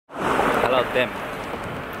about them?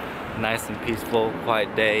 Nice and peaceful,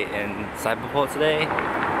 quiet day in Cyberport today.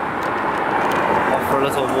 Off for a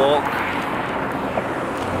little walk.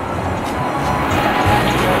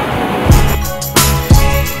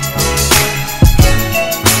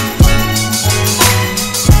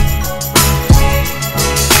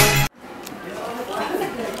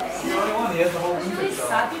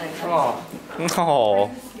 Oh.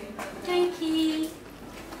 Genki.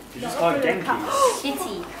 You just call it Genki.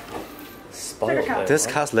 Shitty. Spoiled. This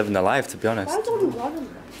cat's living a life, to be honest.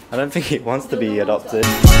 I don't think he wants to be adopted.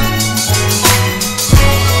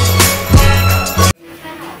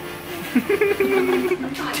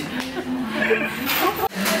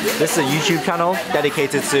 This is a YouTube channel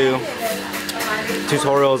dedicated to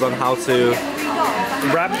tutorials on how to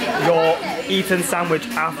Wrap your eaten sandwich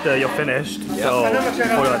after you're finished. Yep. So,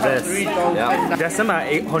 hold like this. Yep. There's some at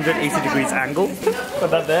 880 degrees angle. Put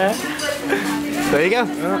that there. There you go.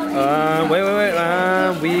 Wait.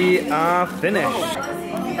 We are finished.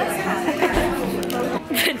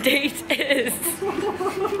 The date is...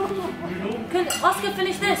 Can Oscar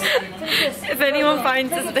finish this? If anyone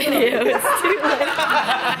finds this video, it's too late.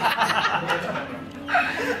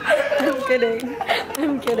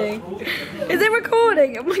 I'm kidding. Is it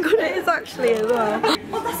recording? Oh my god, it is actually as well.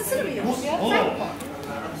 Oh, that's a cinema.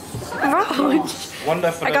 Raj.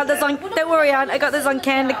 I got this on, don't worry Anne, I got this on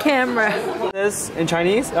candid camera. This in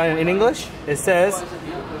Chinese, in English, it says,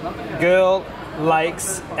 girl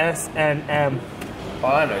likes S&M.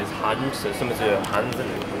 All I know is hands, so something to do with hands in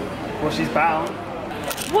it. Well, she's bound.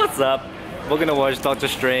 What's up? We're gonna watch Doctor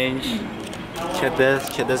Strange. Check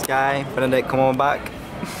this guy. Benedict, come on back.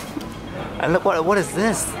 And look, what is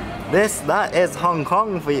this? That is Hong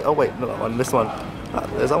Kong for you. Oh wait, no, that one, this one.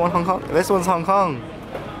 Is that one Hong Kong? This one's Hong Kong.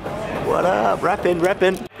 What up? Rapping.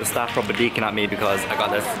 The staff probably deeking at me because I got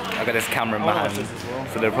this camera in my hand.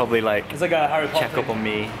 So they're probably like, it's like a Harry Potter check up on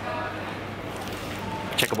me.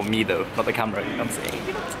 Check up on me though, not the camera, I'm saying.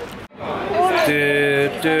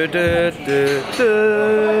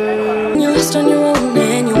 You're lost on your own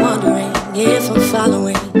and you're wondering if I'm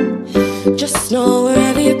following. Just know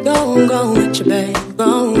wherever you go, I'm going with you, babe.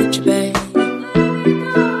 Going with you, babe.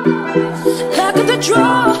 Luck of the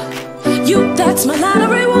draw, that's my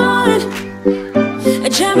lottery one. A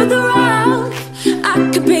gem of the round, I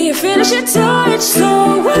could be your finishing touch.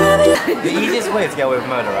 So the easiest way to get away with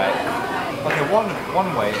murder, right? Okay,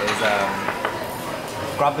 one way is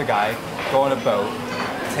grab the guy, go on a boat,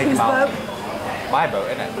 take him out. My boat,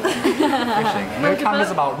 innit? Fishing. No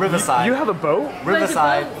cameras about Riverside. You have a boat?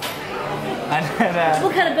 Riverside. And then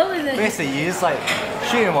what kind of boat is it? basically you just like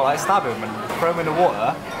shoot him or like stab him and throw him in the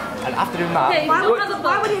water. And after doing that, okay,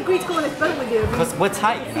 why would he agree to go on this boat with you? Because we're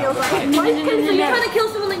tight, you know? No. You're trying to kill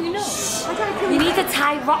someone that you know. You need to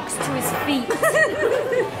tie rocks to his feet.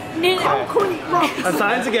 I'm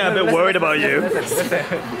starting to get a bit worried about you. Listen.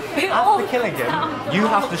 After killing him, you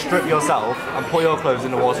have to strip yourself and put your clothes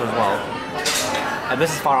in the water as well. And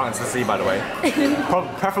this is far out into the sea, by the way.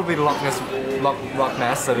 Preferably Loch Ness,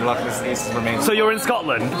 so the Loch Ness East remains. So you're in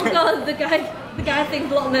Scotland? Oh god, the guy thinks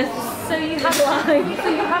Loch Ness. So you have lied. So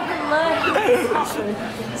you haven't learned.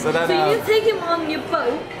 So then, so you take him on your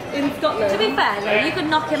boat in Scotland. To be fair, though, you could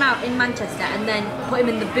knock him out in Manchester and then put him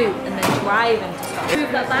in the boot and then drive him to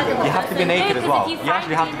Scotland. You have to be naked as well. You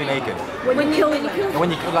actually have to be naked. When you kill him.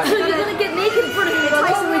 Like, so you're gonna get naked in front of him.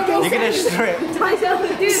 You're gonna strip,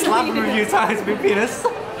 slap him a few times with your penis,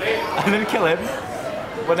 and then kill him.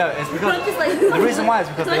 Well, no, it's because the reason why is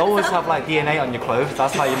because they always have like DNA on your clothes.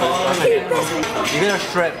 That's how you know. You're gonna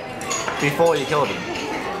strip before you kill them.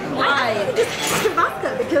 Why? Just strip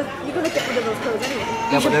after because you're gonna get rid of those clothes anyway.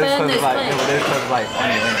 Yeah, but those clothes are like, on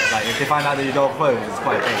you, innit? Like if they find out that you don't have clothes, it's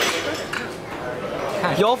quite big.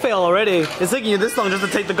 You'll fail already. It's taking you this long just to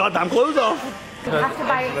take the goddamn clothes off. You have to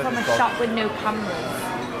buy it from a shop with no cameras.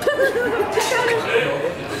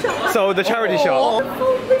 So the charity shop.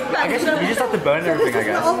 I guess you just have to burn everything, I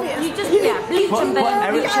guess. You just, bleach and burn.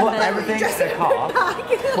 Put everything in a car.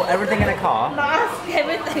 Put everything in a car.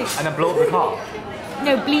 Everything. And then blow up the car.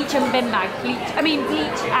 No, bleach and bin bag. Bleach and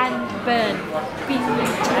burn. Bleach and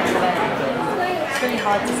burn. It's really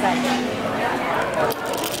hard to say.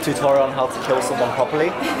 Tutorial on how to kill someone properly.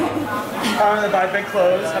 Apparently buy big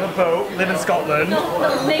clothes, have a boat, live in Scotland.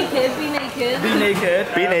 Not naked, be naked. Be naked.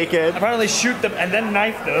 Be naked. Apparently shoot them and then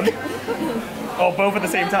knife them. Or both at the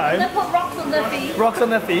same time. Then put rocks on their feet. Rocks on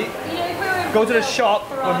their feet. You know, go to the shop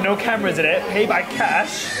with no cameras in it, pay by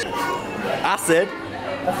cash. Acid.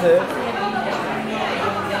 That's it.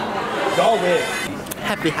 Y'all win.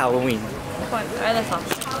 Happy Halloween. Try this one.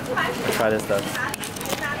 Try this though.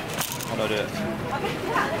 How do I do it?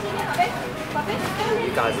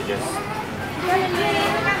 You guys are just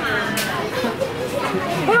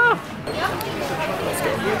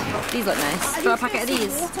These look nice. Do you want a packet of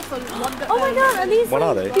these? Oh my god, are these What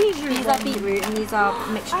are they? These are beetroot and these are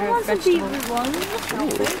a mixture of vegetables.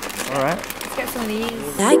 Alright. Let's get some of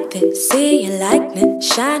these. Like this, see your likeness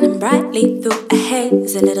shining brightly through a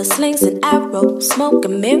haze. A little slings and arrows, smoke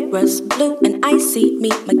and mirrors, blue and icy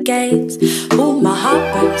meet my gaze. Ooh, my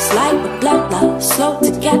heart burns like a blood love, slow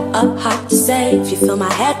to get up, hard to save. You fill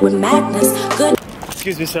my head with madness. Good.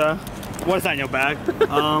 Excuse me, sir. What is that in your bag?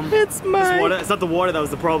 It's mine. Water. It's not the water that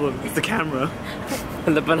was the problem. It's the camera.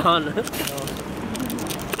 And the banana.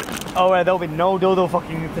 Oh, there'll be no dildo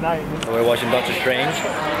fucking tonight. We're watching Doctor Strange.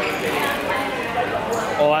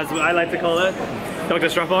 Or as I like to call it, Dr.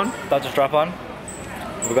 Strap-on. Doctor Strap-on.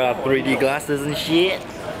 We got our 3D glasses and shit.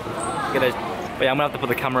 But yeah, I'm gonna have to put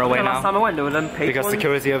the camera away Last time I now. went, there were them pink Because ones.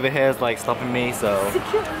 security over here is like stopping me, so.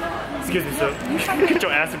 Excuse me, sir. Get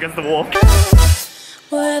your ass against the wall.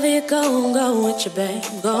 Wherever you go with your babe,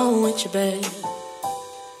 go with your babe.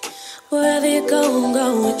 Wherever you go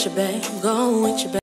with your babe, go with your babe.